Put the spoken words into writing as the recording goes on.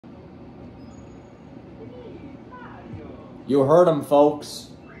You heard him, folks.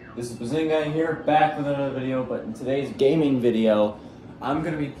 This is Bazinga here, back with another video, but in today's gaming video, I'm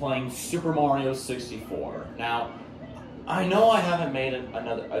going to be playing Super Mario 64. Now, I know I haven't made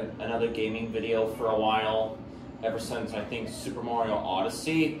another gaming video for a while, ever since, I think, Super Mario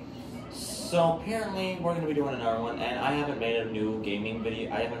Odyssey. So apparently, we're going to be doing another one, and I haven't made a gaming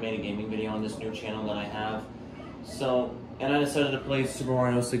video on this new channel that I have. So, and I decided to play Super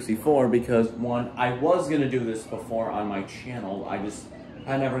Mario 64 because, one, I was going to do this before on my channel.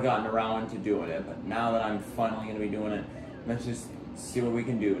 I never gotten around to doing it, but now that I'm finally going to be doing it, let's just see what we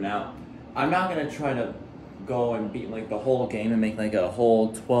can do. Now, I'm not going to try to go and beat like the whole game and make like a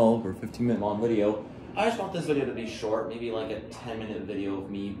whole 12 or 15 minute long video. I just want this video to be short, maybe like a 10-minute video of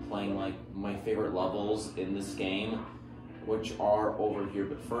me playing like my favorite levels in this game, which are over here.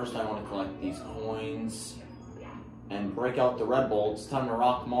 But first I want to collect these coins and break out the Red Bull. It's time to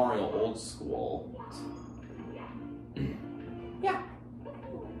rock Mario old school. Yeah.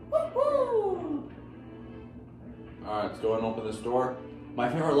 Woohoo! Alright, let's go and open this door. My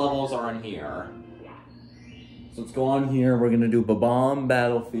favorite levels are in here. So let's go on here. We're gonna do Bob-omb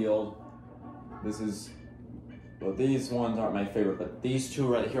Battlefield. Well, these ones aren't my favorite, but these two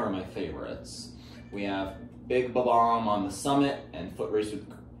right here are my favorites. We have Big Bob-omb on the summit and Foot Race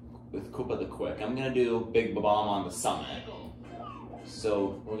with Koopa the Quick. I'm gonna do Big Bob-omb on the summit.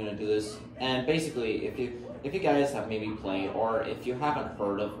 So we're gonna do this, and basically, if you guys have maybe played, or if you haven't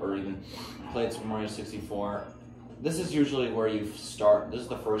heard of or even played Super Mario 64, this is usually where you start. This is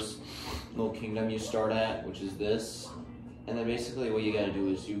the first little kingdom you start at, which is this. And then basically what you gotta do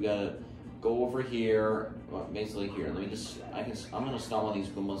is you gotta go over here, well, basically here. I'm gonna stomp on these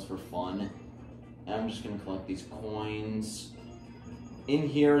Goombas for fun. And I'm just gonna collect these coins. In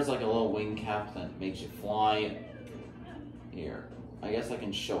here is like a little wing cap that makes you fly. Here, I guess I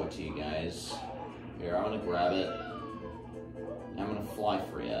can show it to you guys. Here, I'm gonna grab it. I'm gonna fly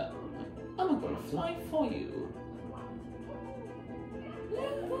for you. I'm gonna fly for you.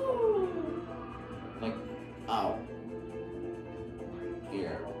 Like, ow.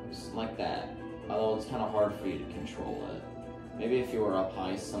 Here, just like that. Although it's kind of hard for you to control it. Maybe if you were up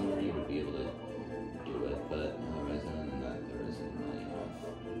high somewhere, you would be able to do it, but otherwise than that, there isn't really enough,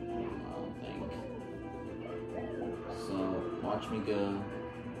 I don't think. So, watch me go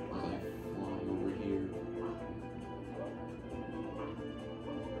as I fly over here.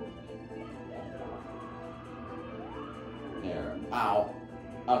 There. Ow.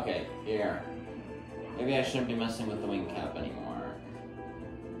 Okay, here. Maybe I shouldn't be messing with the wing cap anymore.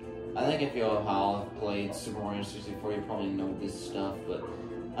 I think if you have played Super Mario 64, you probably know this stuff, but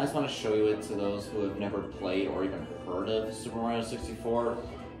I just want to show you it to those who have never played or even heard of Super Mario 64.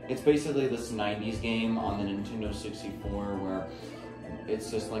 It's basically this 90s game on the Nintendo 64 where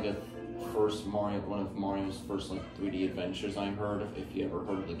it's just like one of Mario's first like 3D adventures I heard. If you ever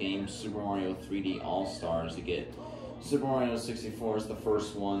heard of the game Super Mario 3D All-Stars, you get Super Mario 64 is the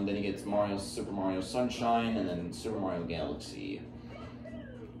first one, then you get Super Mario Sunshine, and then Super Mario Galaxy.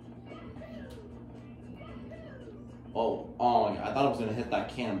 Oh my god, I thought I was gonna hit that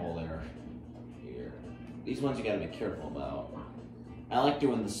cannonball there. Here. These ones you gotta be careful about. I like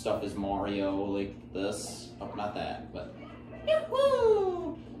doing the stuff as Mario, like this. Oh, not that, but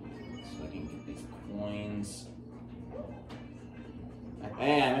yahoo! So I can get these coins.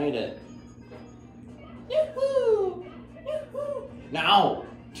 Hey, I made it. Yahoo! Yahoo! No!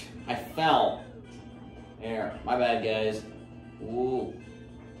 I fell. Here, my bad, guys. Ooh.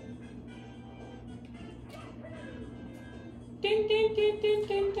 Ding, ding, ding, ding,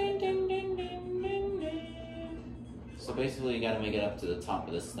 ding, ding, ding, ding, ding, ding. So basically, you gotta make it up to the top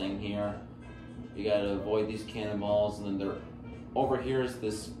of this thing here. You gotta avoid these cannonballs, and then over here is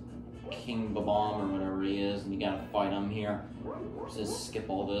this King Bob-omb or whatever he is, and you gotta fight him here. Just skip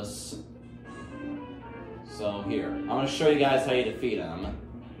all this. So here, I'm gonna show you guys how you defeat him.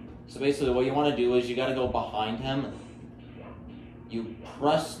 So basically, what you want to do is you gotta go behind him. You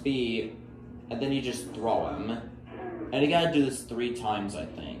press B, and then you just throw him. And you gotta do this 3 times, I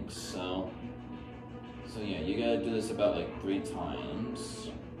think, so yeah, you gotta do this about like 3 times.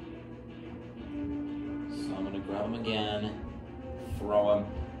 So I'm gonna grab him again, throw him.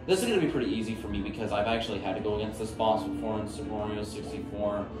 This is gonna be pretty easy for me because I've actually had to go against this boss before in Super Mario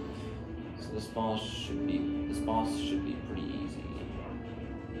 64. So this boss should be pretty easy.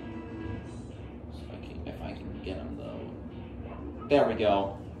 So if I can get him though. There we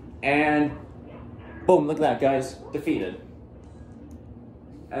go. And boom, look at that, guys. Defeated.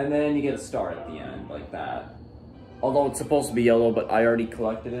 And then you get a star at the end, like that. Although it's supposed to be yellow, but I already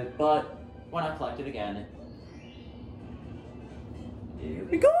collected it. But why not collect it again? Here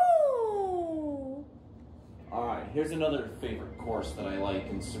we go! Alright, here's another favorite course that I like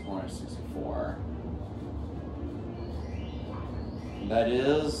in Super Mario 64. That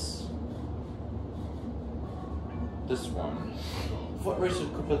is this one. Foot Race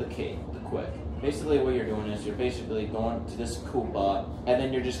with Koopa the Quick. Basically what you're doing is you're basically going to this Koopa and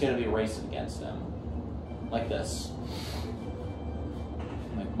then you're just going to be racing against him. Like this.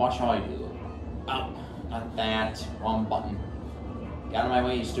 Like, watch how I do. Oh, not that. Wrong button. Get out of my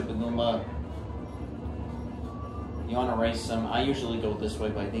way, you stupid Goomba. You want to race him? I usually go this way,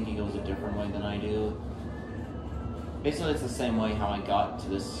 but I think he goes a different way than I do. Basically, it's the same way how I got to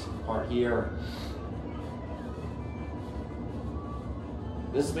this part here.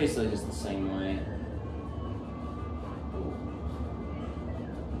 This is basically just the same way.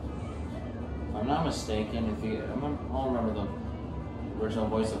 If I'm not mistaken, I'll remember the original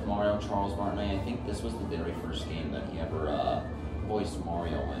voice of Mario, Charles Martinet. I think this was the very first game that he ever voiced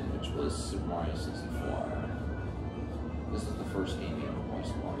Mario in, which was Super Mario 64. This is the first game he ever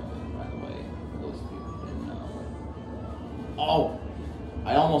voiced Mario in, by the way, for those of you who didn't know. Oh!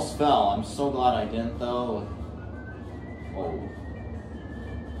 I almost fell. I'm so glad I didn't, though. Oh.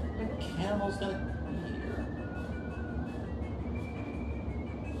 The cannibals gonna be here.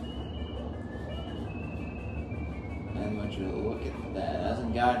 And would you look at that? It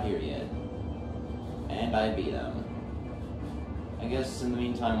hasn't got here yet. And I beat him. I guess in the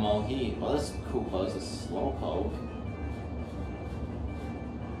meantime, well, this Koopa is a slowpoke.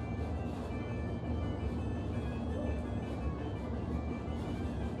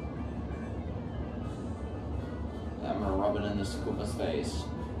 I'm gonna rub it in this Koopa's face.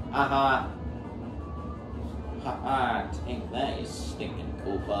 Aha! Ha-ha! Take that, you stinking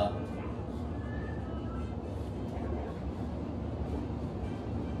Koopa.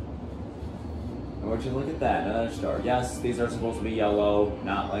 And would you look at that? Another star. Yes, these are supposed to be yellow,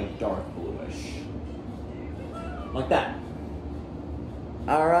 not like dark bluish. Like that.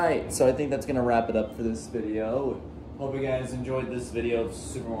 Alright, so I think that's gonna wrap it up for this video. Hope you guys enjoyed this video of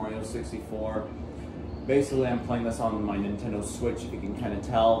Super Mario 64. Basically, I'm playing this on my Nintendo Switch, if you can kind of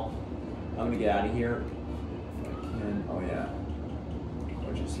tell. I'm gonna get out of here. If I can. Oh yeah.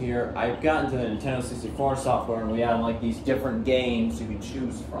 Which is here. I've gotten to the Nintendo 64 software, and we have like these different games you can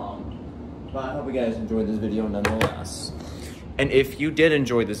choose from. But I hope you guys enjoyed this video nonetheless. And if you did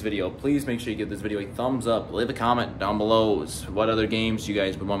enjoy this video, please make sure you give this video a thumbs up. Leave a comment down below what other games you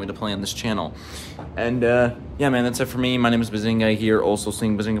guys would want me to play on this channel. And yeah, man, that's it for me. My name is Bazinga here, also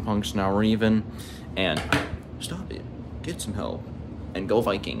singing Bazinga Punks Now or Even. And stop it, get some help, and go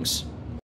Vikings.